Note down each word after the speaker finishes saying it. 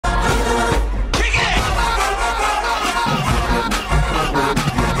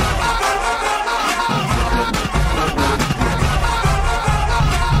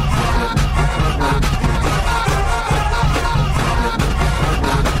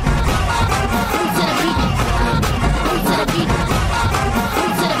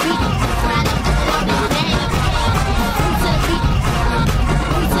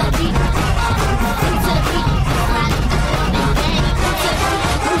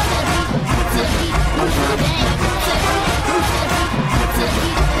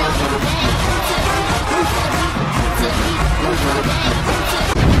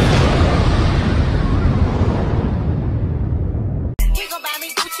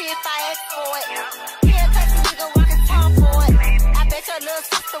pussy if I ask for it. Yeah, cause nigga rockin' time for it. I bet your little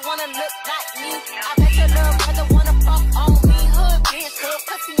sister wanna look like me. I bet your little brother wanna fuck on me. Hood bitch, hood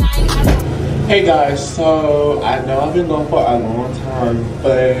pussy, I ain't never. Hey guys, so I know I've been gone for a long time,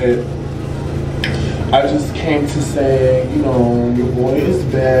 but I just came to say, you know, your boy is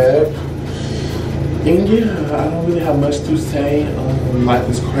back. And yeah, I don't really have much to say. Life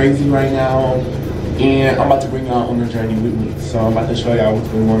is crazy right now. And I'm about to bring y'all on a journey with me. So I'm about to show y'all what's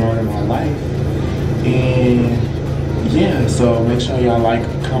been going on in my life. And yeah, so make sure y'all like,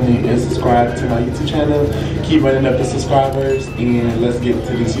 comment, and subscribe to my YouTube channel. Keep running up the subscribers. And let's get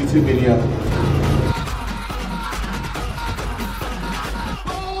to this YouTube video.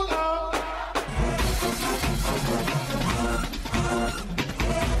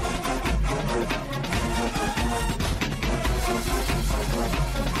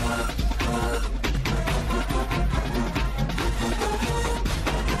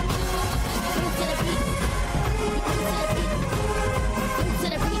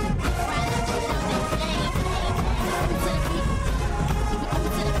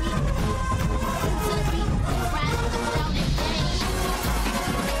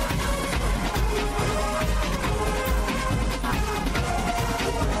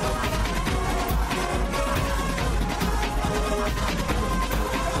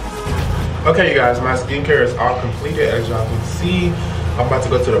 Okay, you guys, my skincare is all completed. As y'all can see, I'm about to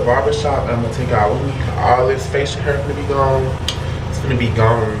go to the barber shop. I'm gonna take out with me. All this facial hair gonna be gone. It's gonna be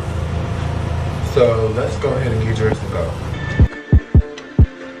gone. So let's go ahead and get dressed and go.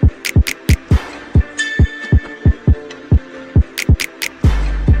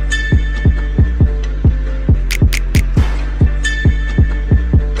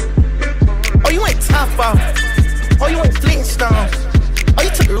 Oh, you ain't tough off. Oh, you ain't Flintstones. Oh, you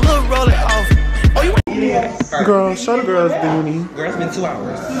took a little roller off. Oh, you ain't. Girl, show the girls Beanie. Girl, it's been 2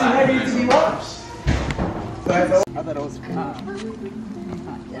 hours. I need to be watched. I thought it was.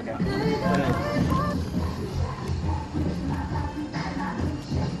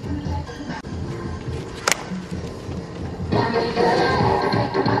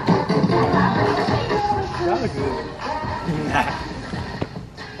 Y'all look good.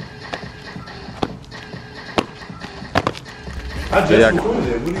 I just recorded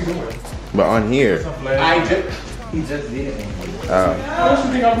it. What are you doing? But on here. He just did it.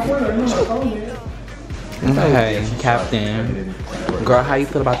 Hey, Captain. Girl, how you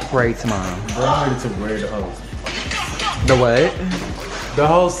feel about the parade tomorrow? Bro, I'm ready to wear the hose. The what? The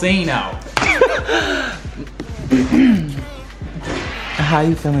whole scene out. How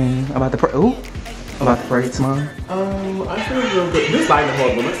you feeling about the parade? About the parade tomorrow? I feel real good. This light is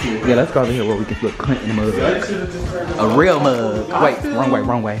horrible. Let's see. Yeah, let's go over here where we can look Clint in the mug. A real mug. Wait, wrong way,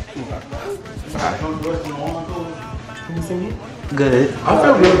 wrong way. Good. I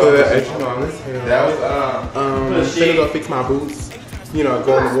feel real good, as you know. That was finna go fix my boots. You know,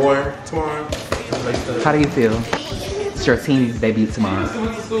 going to war tomorrow. How do you feel? It's your team's debut tomorrow.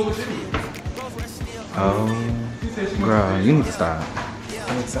 Oh, girl, you need to stop.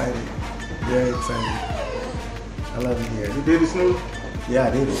 I'm excited. Very excited. I love it here. You did it, Snoop? Yeah,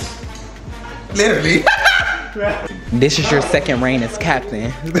 I did it. Literally. This is your second reign as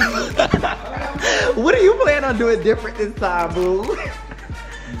captain. What are you planning on doing different this time, boo?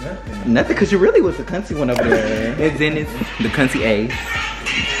 Nothing, because you really was the cunty one over there. And then it's the cunty ace.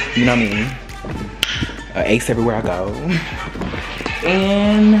 You know what I mean? Ace everywhere I go.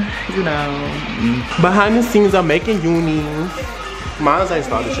 And, you know. Behind the scenes, I'm making unis. Mine ain't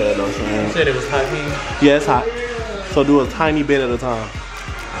started yet though, so. You said it was hot here? Yeah, it's hot. So do a tiny bit at a time.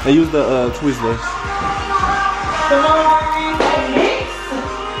 And use the Twizzlers.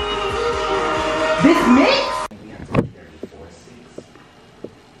 This mix?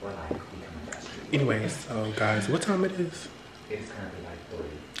 Anyways, so guys, what time it is? It's currently like 3.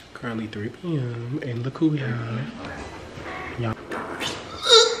 Currently 3 p.m. And look who we have. Y'all.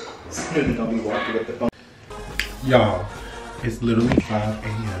 Gonna be walking with the phone. Y'all, it's literally 5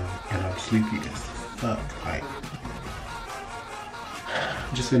 a.m. and I'm sleepy as fuck. Like,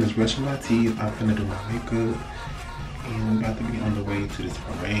 I'm just finished brushing my teeth. I'm finna do my makeup. And I'm about to be on the way to this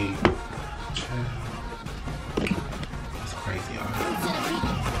parade. It's crazy, y'all.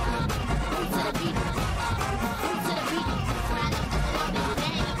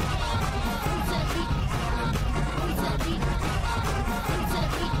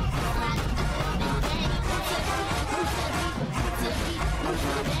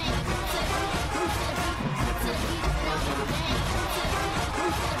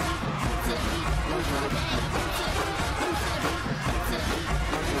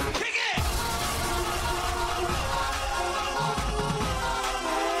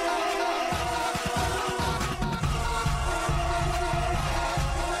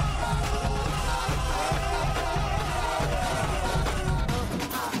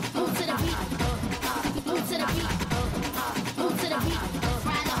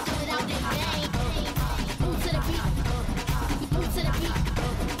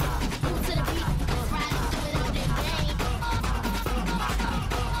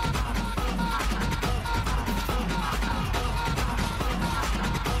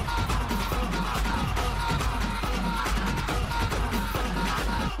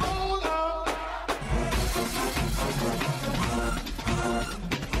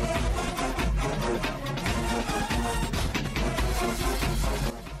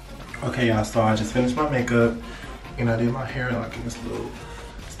 Okay, y'all, so I just finished my makeup and I did my hair like in this little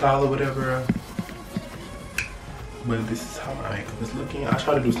style or whatever. But this is how my makeup is looking. I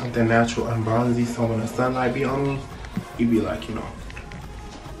try to do something natural and bronzy so when the sunlight be on me, you be like, you know,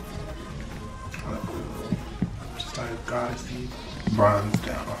 just like goddessy bronze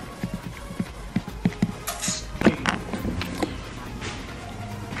down.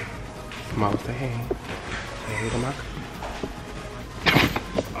 Mom say hey. Hey to my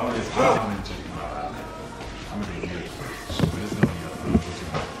Oh, it's good. I'm gonna be here. But it's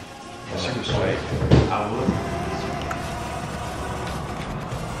going to be straight. I will.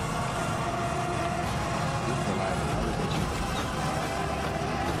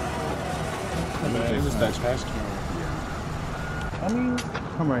 Man, it's that trash can. I mean,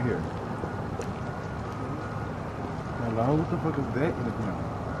 come right here. Hello, what the fuck is that in the ground?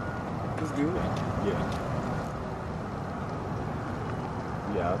 It's good. Yeah.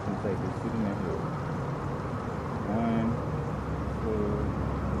 Yeah, I was gonna say, just sit in that hill. 1,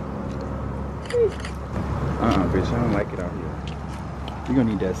 2. Bitch, I don't like it out here. You're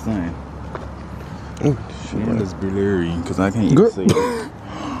gonna need that sun. oh shit. And it's blurry, because I can't even see it.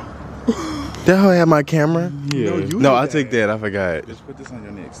 That hoe had my camera? Yeah. No, I take that. I forgot. Just put this on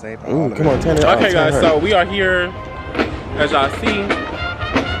your neck. Save Ooh, come on, turn it off. Okay, guys, so we are here, as y'all see.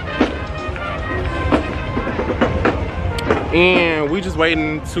 And we just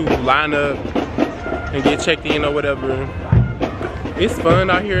waiting to line up and get checked in or whatever. It's fun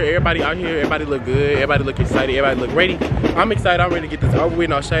out here. Everybody out here. Everybody look good. Everybody look excited. Everybody look ready. I'm excited. I'm ready to get this over with.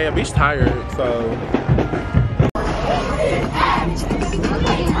 No shade. Bitch tired, so.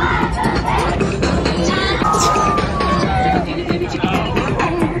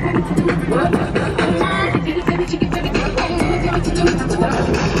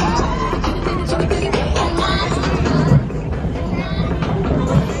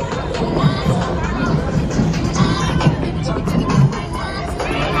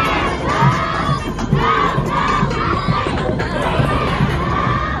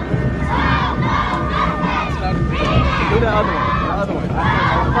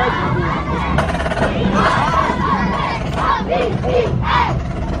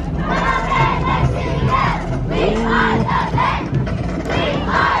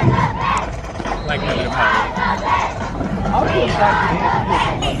 Like having a power.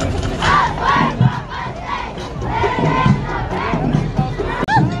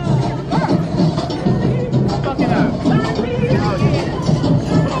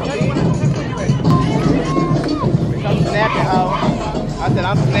 I'm snapping, ho. I said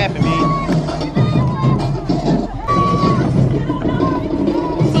I'm snapping, me.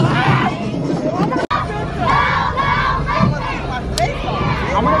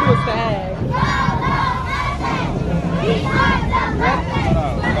 I'm gonna do a stag.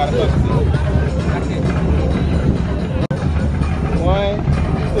 One,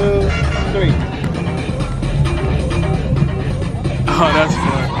 two, three. Oh, that's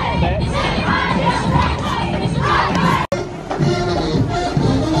fun.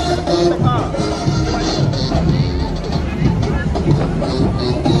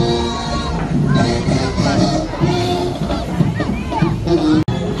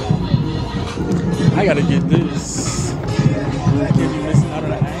 I gotta get this. I can't be missing out on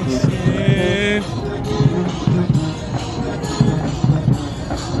the action.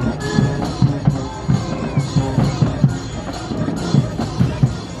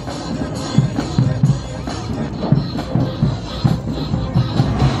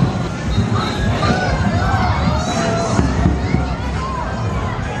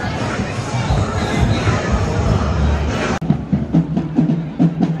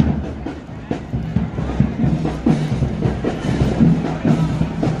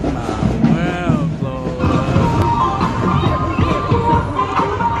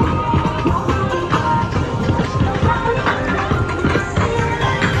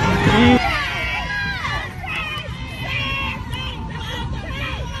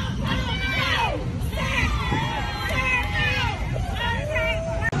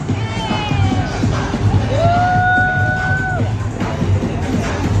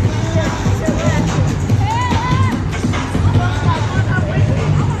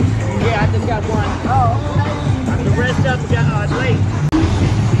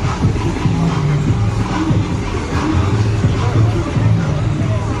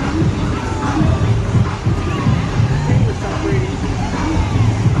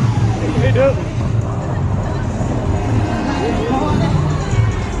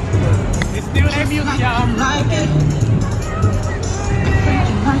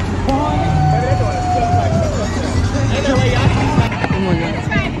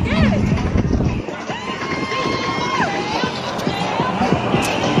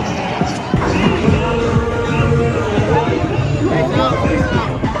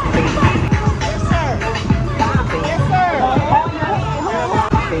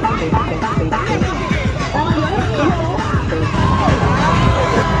 Man,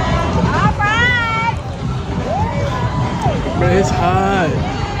 it's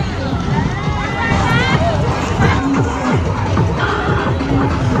hot.